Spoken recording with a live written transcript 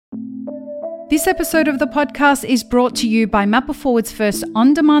This episode of the podcast is brought to you by Mapper Forward's first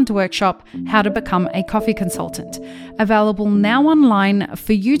on-demand workshop, How to Become a Coffee Consultant, available now online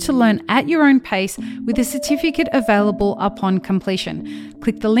for you to learn at your own pace with a certificate available upon completion.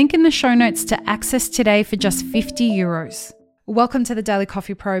 Click the link in the show notes to access today for just €50. Welcome to the Daily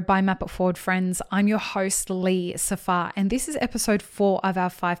Coffee Pro by Map It Forward, friends. I'm your host, Lee Safar, and this is episode 4 of our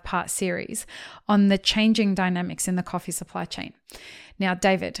 5-part series on the changing dynamics in the coffee supply chain. Now,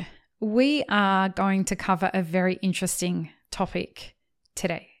 David, we are going to cover a very interesting topic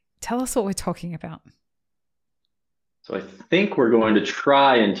today. Tell us what we're talking about. So I think we're going to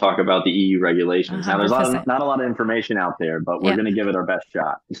try and talk about the EU regulations. 100%. Now, there's not a lot of information out there, but we're going to give it our best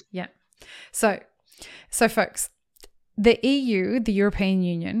shot. Yeah. So folks, the EU, the European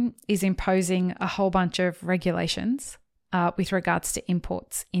Union, is imposing a whole bunch of regulations with regards to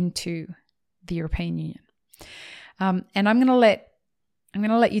imports into the European Union. And I'm going to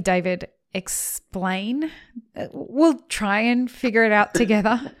let you, David, explain. We'll try and figure it out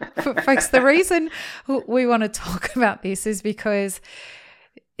together. Folks, the reason we want to talk about this is because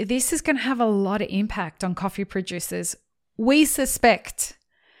this is going to have a lot of impact on coffee producers, we suspect.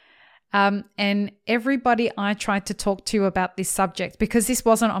 And everybody I tried to talk to about this subject, because this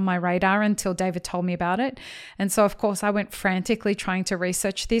wasn't on my radar until David told me about it. And so, of course, I went frantically trying to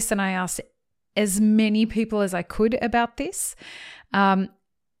research this, and I asked as many people as I could about this. And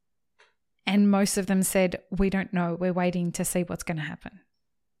most of them said, we don't know. We're waiting to see what's going to happen.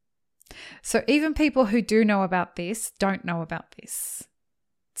 So even people who do know about this don't know about this.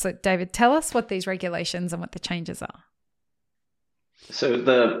 So David, tell us what these regulations and what the changes are. So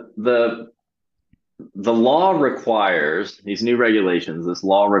the law requires, these new regulations, this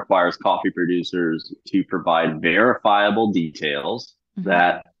law requires coffee producers to provide verifiable details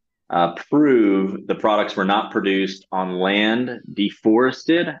that prove the products were not produced on land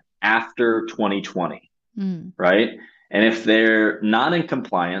deforested after 2020, right? And if they're not in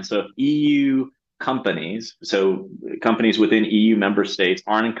compliance, so if EU companies, so companies within EU member states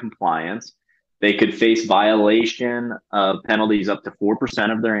aren't in compliance, they could face violation of penalties up to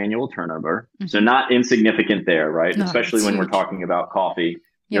 4% of their annual turnover. So not insignificant there, right? No, especially when we're talking about coffee.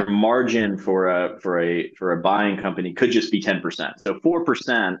 Yep. Your margin for a buying company could just be 10%. So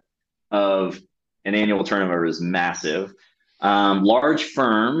 4% of an annual turnover is massive. Large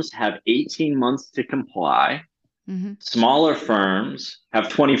firms have 18 months to comply. Smaller firms have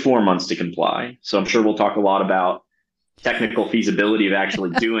 24 months to comply. So I'm sure we'll talk a lot about technical feasibility of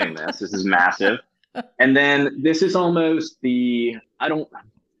actually doing this. This is massive. And then this is almost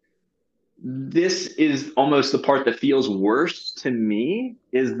this is almost the part that feels worse to me,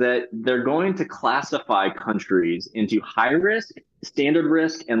 is that they're going to classify countries into high risk, standard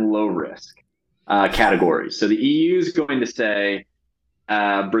risk, and low risk categories. So the EU is going to say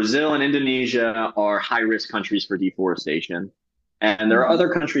Brazil and Indonesia are high risk countries for deforestation. And there are other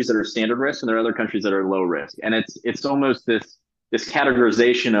countries that are standard risk, and there are other countries that are low risk. And it's almost this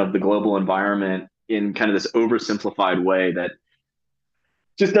categorization of the global environment in kind of this oversimplified way that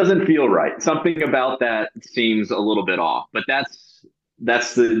just doesn't feel right. Something about that seems a little bit off, but that's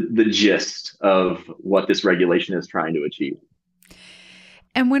the gist of what this regulation is trying to achieve.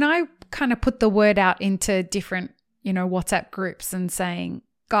 And when I kind of put the word out into different, WhatsApp groups and saying,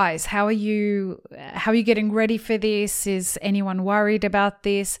 guys, how are you getting ready for this? Is anyone worried about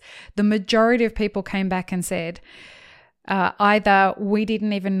this? The majority of people came back and said, either we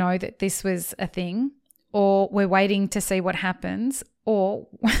didn't even know that this was a thing, or we're waiting to see what happens, or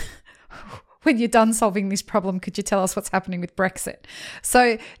when you're done solving this problem, could you tell us what's happening with Brexit?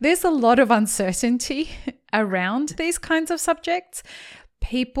 So there's a lot of uncertainty around these kinds of subjects.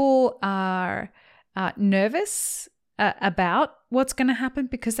 People are nervous about what's going to happen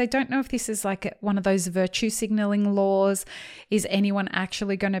because they don't know if this is like one of those virtue signaling laws. Is anyone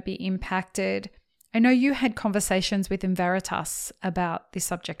actually going to be impacted? I know you had conversations with Veritas about this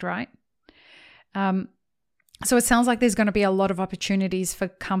subject, right? So it sounds like there's going to be a lot of opportunities for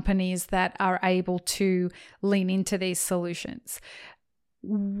companies that are able to lean into these solutions.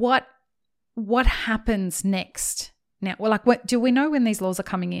 What happens next? Now, what do we know when these laws are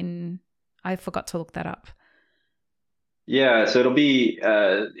coming in? I forgot to look that up. Yeah, so it'll be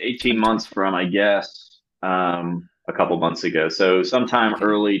 18 months from, I guess, a couple months ago. So sometime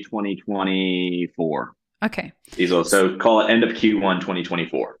early 2024. Okay. So call it end of Q1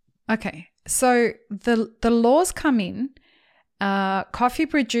 2024. Okay. So the laws come in. Coffee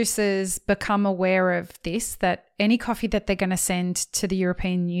producers become aware of this, that any coffee that they're going to send to the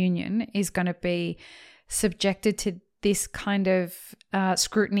European Union is going to be subjected to this kind of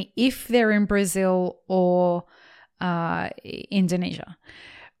scrutiny if they're in Brazil or Indonesia.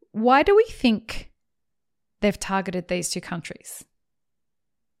 why do we think they've targeted these two countries?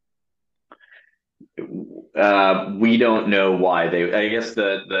 We don't know why they. I guess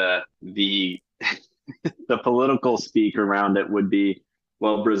the the political speak around it would be,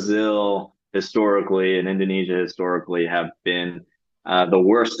 well, Brazil historically and Indonesia historically have been the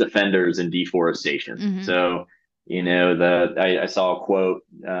worst offenders in deforestation. Mm-hmm. So, I saw a quote.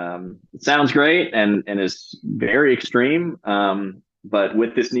 It sounds great and is very extreme. But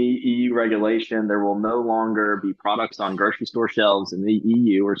with this new EU regulation, there will no longer be products on grocery store shelves in the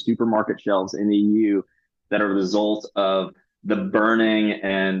EU or supermarket shelves in the EU that are a result of the burning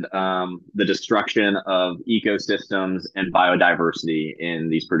and the destruction of ecosystems and biodiversity in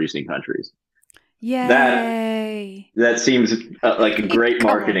these producing countries. Yay! That seems like a great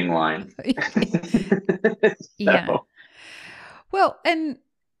marketing line. Yeah. Well, and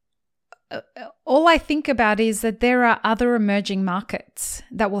all I think about is that there are other emerging markets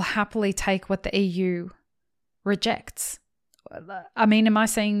that will happily take what the EU rejects. I mean, am I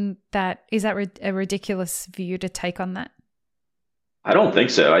saying that? Is that a ridiculous view to take on that? I don't think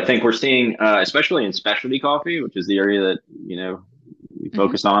so. I think we're seeing, especially in specialty coffee, which is the area that, we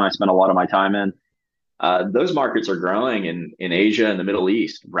focus on. I spend a lot of my time in. Those markets are growing in Asia and the Middle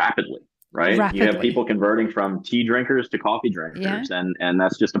East rapidly, right? Rapidly. You have people converting from tea drinkers to coffee drinkers, and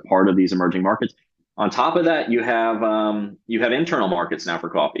that's just a part of these emerging markets. On top of that, you have internal markets now for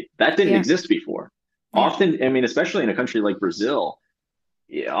coffee. That didn't exist before. Yeah. Often, I mean, especially in a country like Brazil,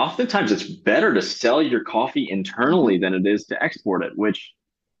 oftentimes it's better to sell your coffee internally than it is to export it, which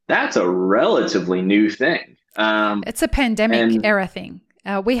that's a relatively new thing. It's a pandemic era thing.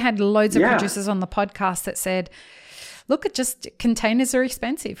 We had loads of producers on the podcast that said, look, containers are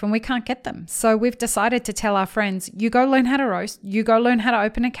expensive and we can't get them. So we've decided to tell our friends, you go learn how to roast, you go learn how to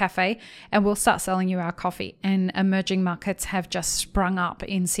open a cafe, and we'll start selling you our coffee. And emerging markets have just sprung up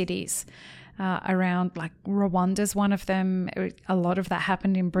in cities around, like Rwanda's one of them. A lot of that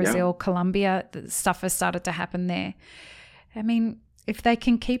happened in Brazil, Colombia. The stuff has started to happen there. I mean, if they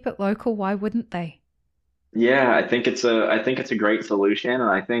can keep it local, why wouldn't they? Yeah, I think it's a great solution, and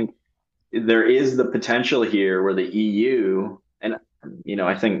I think there is the potential here where the EU, and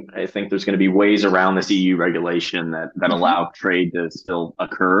I think there's going to be ways around this EU regulation that allow trade to still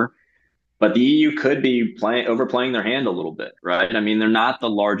occur, but the EU could be overplaying their hand a little bit, right? I mean, they're not the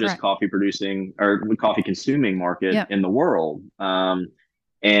largest coffee producing or coffee consuming market in the world,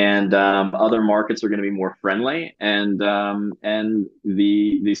 and other markets are going to be more friendly, and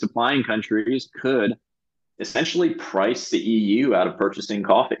the supplying countries could essentially price the EU out of purchasing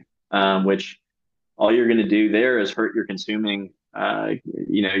coffee, which all you're going to do there is hurt your consuming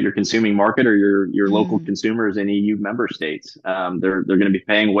market or your local consumers in EU member states. They're going to be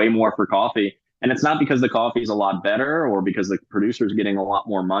paying way more for coffee, and it's not because the coffee is a lot better or because the producer's getting a lot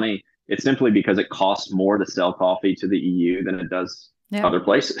more money. It's simply because it costs more to sell coffee to the EU than it does other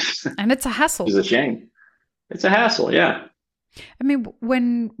places. And it's a hassle. It's a shame. It's a hassle, yeah. I mean,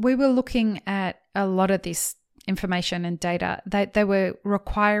 when we were looking at a lot of this information and data, they were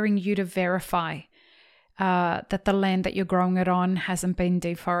requiring you to verify that the land that you're growing it on hasn't been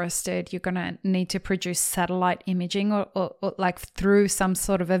deforested. You're going to need to produce satellite imaging or like through some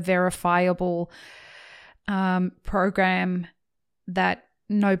sort of a verifiable program that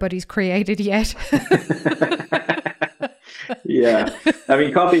nobody's created yet. Yeah, I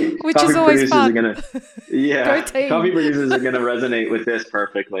mean, coffee producers are gonna coffee producers are gonna resonate with this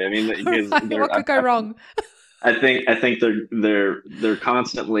perfectly. I mean, what could go wrong? I think they're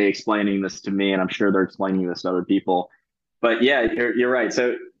constantly explaining this to me, and I'm sure they're explaining this to other people. But yeah, you're right.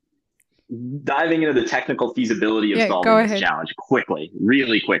 So diving into the technical feasibility of solving this challenge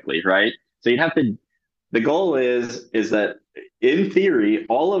really quickly, right? So you'd have to. The goal is that in theory,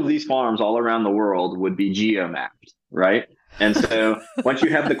 all of these farms all around the world would be geomapped, right? And so once you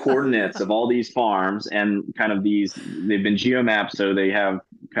have the coordinates of all these farms and kind of they've been geomapped, so they have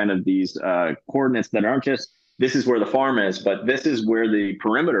kind of these coordinates that aren't just this is where the farm is, but this is where the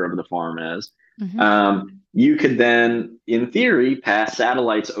perimeter of the farm is. You could then, in theory, pass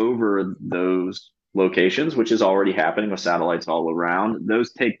satellites over those locations, which is already happening with satellites all around.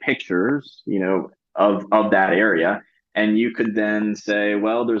 Those take pictures, of that area. And you could then say,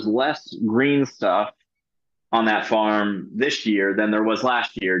 well, there's less green stuff on that farm this year than there was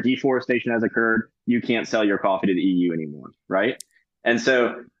last year. Deforestation has occurred. You can't sell your coffee to the EU anymore, right? And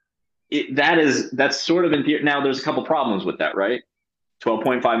so that's sort of in theory. Now, there's a couple problems with that, right?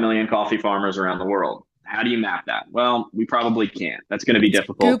 12.5 million coffee farmers around the world. How do you map that? Well, we probably can't. That's going to be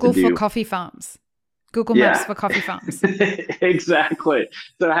difficult Google to do. for coffee farms. Google Maps for coffee farms. Exactly.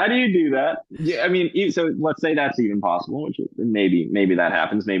 So how do you do that? Yeah, I mean, so let's say that's even possible, which maybe that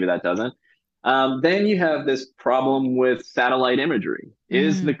happens, maybe that doesn't. Then you have this problem with satellite imagery.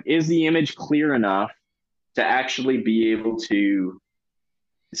 Is the image clear enough to actually be able to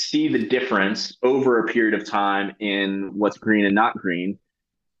see the difference over a period of time in what's green and not green?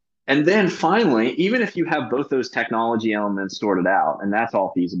 And then finally, even if you have both those technology elements sorted out, and that's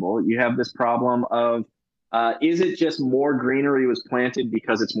all feasible, you have this problem of is it just more greenery was planted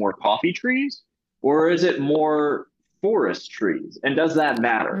because it's more coffee trees, or is it more forest trees? And does that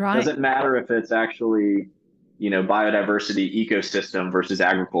matter? Right. Does it matter if it's actually, biodiversity ecosystem versus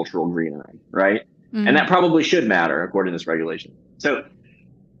agricultural greenery, right? And that probably should matter according to this regulation. So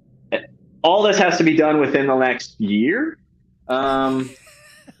all this has to be done within the next year.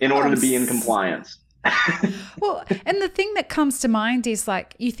 In order to be in compliance. Well, and the thing that comes to mind is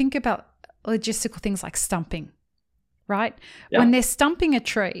like you think about logistical things like stumping, right? Yeah. When they're stumping a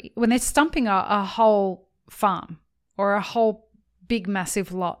tree, when they're stumping a whole farm or a whole big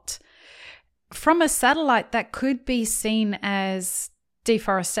massive lot, from a satellite that could be seen as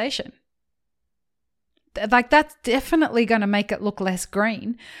deforestation. Like that's definitely going to make it look less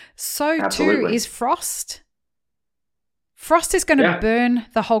green. So Absolutely. Too is frost. Frost is going to burn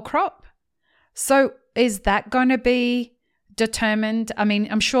the whole crop. So is that going to be determined? I mean,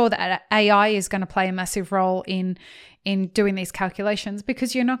 I'm sure that AI is going to play a massive role in doing these calculations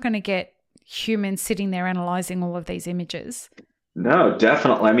because you're not going to get humans sitting there analyzing all of these images. No,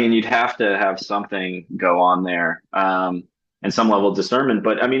 definitely. I mean, you'd have to have something go on there and some level of discernment.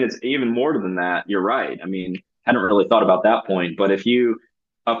 But I mean, it's even more than that. You're right. I mean, I hadn't really thought about that point. But if you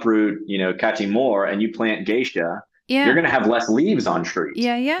uproot, Katimor and you plant geisha, you're going to have less leaves on trees.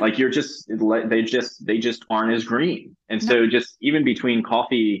 Yeah. Like they just aren't as green. And so just even between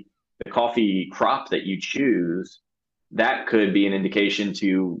the coffee crop that you choose, that could be an indication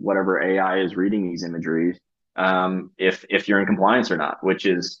to whatever AI is reading these imageries, if you're in compliance or not, which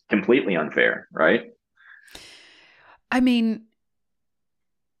is completely unfair, right? I mean,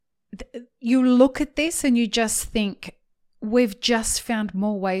 you look at this and you just think, we've just found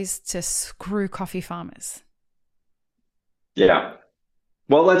more ways to screw coffee farmers. Yeah.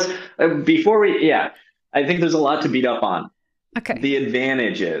 Well, I think there's a lot to beat up on. Okay. The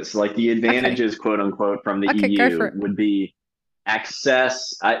advantages, quote unquote, from the EU would be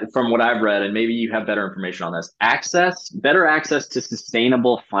access, from what I've read, and maybe you have better information on this, better access to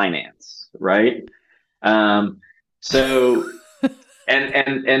sustainable finance, right? So,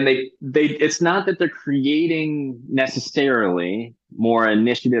 and they it's not that they're creating necessarily more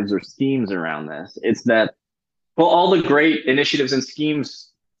initiatives or schemes around this. It's that, well, all the great initiatives and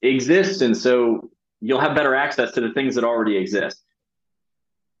schemes exist, and so you'll have better access to the things that already exist.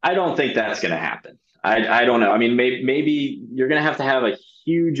 I don't think that's going to happen. I don't know. I mean, maybe you're going to have a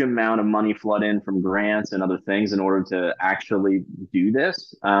huge amount of money flood in from grants and other things in order to actually do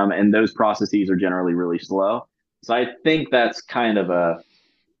this. And those processes are generally really slow. So I think that's kind of a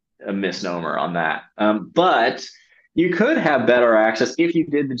misnomer on that. But you could have better access if you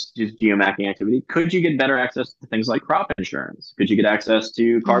did this geomacking activity. Could you get better access to things like crop insurance? Could you get access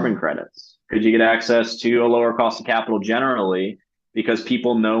to carbon credits? Could you get access to a lower cost of capital generally because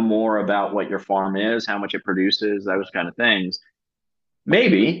people know more about what your farm is, how much it produces, those kind of things?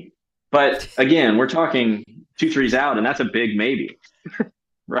 Maybe. But again, we're talking 2-3 out, and that's a big maybe.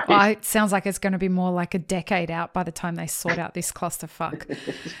 Right. Well, it sounds like it's going to be more like a decade out by the time they sort out this clusterfuck.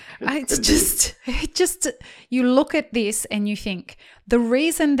 It's just you look at this and you think the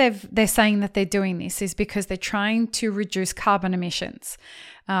reason they're saying that they're doing this is because they're trying to reduce carbon emissions,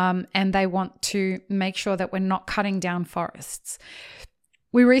 and they want to make sure that we're not cutting down forests.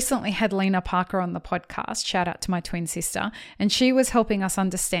 We recently had Lena Parker on the podcast, shout out to my twin sister, and she was helping us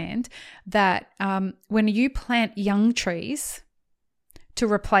understand that when you plant young trees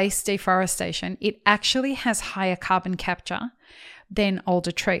to replace deforestation, it actually has higher carbon capture than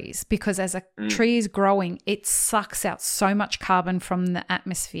older trees because as a tree is growing, it sucks out so much carbon from the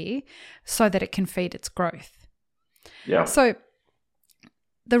atmosphere so that it can feed its growth. Yeah. So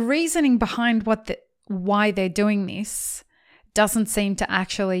the reasoning behind why they're doing this doesn't seem to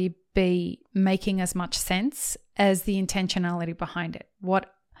actually be making as much sense as the intentionality behind it.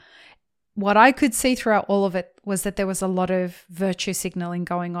 What I could see throughout all of it was that there was a lot of virtue signaling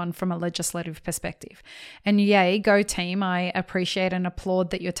going on from a legislative perspective. And yay, go team. I appreciate and applaud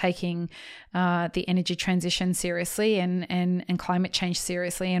that you're taking the energy transition seriously and climate change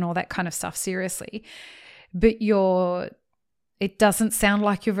seriously and all that kind of stuff seriously. But you're it doesn't sound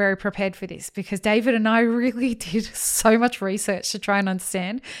like you're very prepared for this, because David and I really did so much research to try and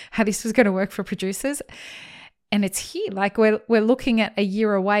understand how this was going to work for producers. And it's here, like we're looking at a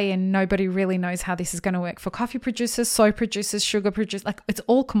year away and nobody really knows how this is going to work for coffee producers, soy producers, sugar producers. Like, it's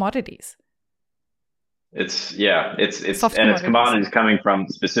all commodities. It's commodities coming from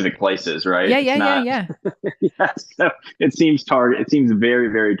specific places, right? Yeah. So it seems very,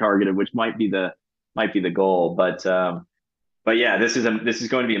 very targeted, which might be the goal. But yeah, this is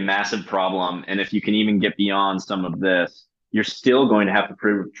going to be a massive problem. And if you can even get beyond some of this, you're still going to have to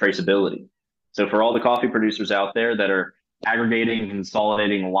prove traceability. So for all the coffee producers out there that are aggregating,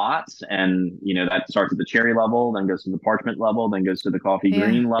 consolidating lots, and that starts at the cherry level, then goes to the parchment level, then goes to the coffee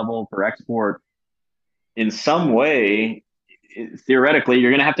green level for export. In some way, theoretically,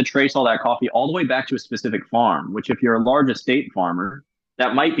 you're going to have to trace all that coffee all the way back to a specific farm, which if you're a large estate farmer,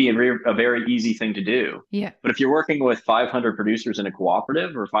 that might be a very easy thing to do. Yeah. But if you're working with 500 producers in a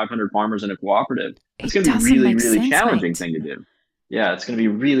cooperative or 500 farmers in a cooperative, it's going to be a really, really challenging thing to do. Yeah, it's going to be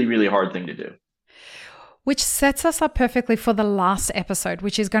a really, really hard thing to do. Which sets us up perfectly for the last episode,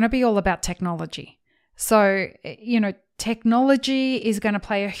 which is going to be all about technology. So, technology is going to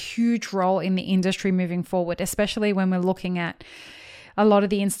play a huge role in the industry moving forward, especially when we're looking at a lot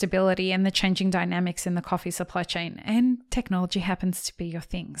of the instability and the changing dynamics in the coffee supply chain. And technology happens to be your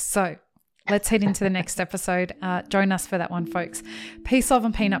thing. So let's head into the next episode. Join us for that one, folks. Peace, love,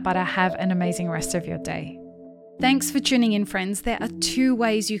 and peanut butter. Have an amazing rest of your day. Thanks for tuning in, friends. There are 2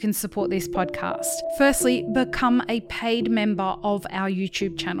 ways you can support this podcast. Firstly, become a paid member of our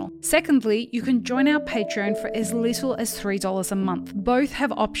YouTube channel. Secondly, you can join our Patreon for as little as $3 a month. Both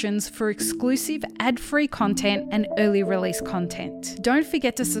have options for exclusive ad-free content and early release content. Don't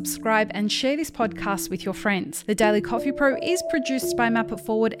forget to subscribe and share this podcast with your friends. The Daily Coffee Pro is produced by Map It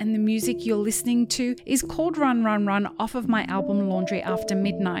Forward, and the music you're listening to is called Run, Run, Run off of my album Laundry After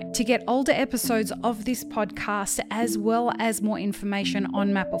Midnight. To get older episodes of this podcast, as well as more information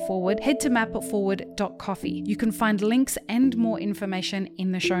on Map It Forward, head to mapitforward.coffee. You can find links and more information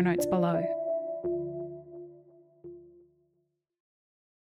in the show notes below.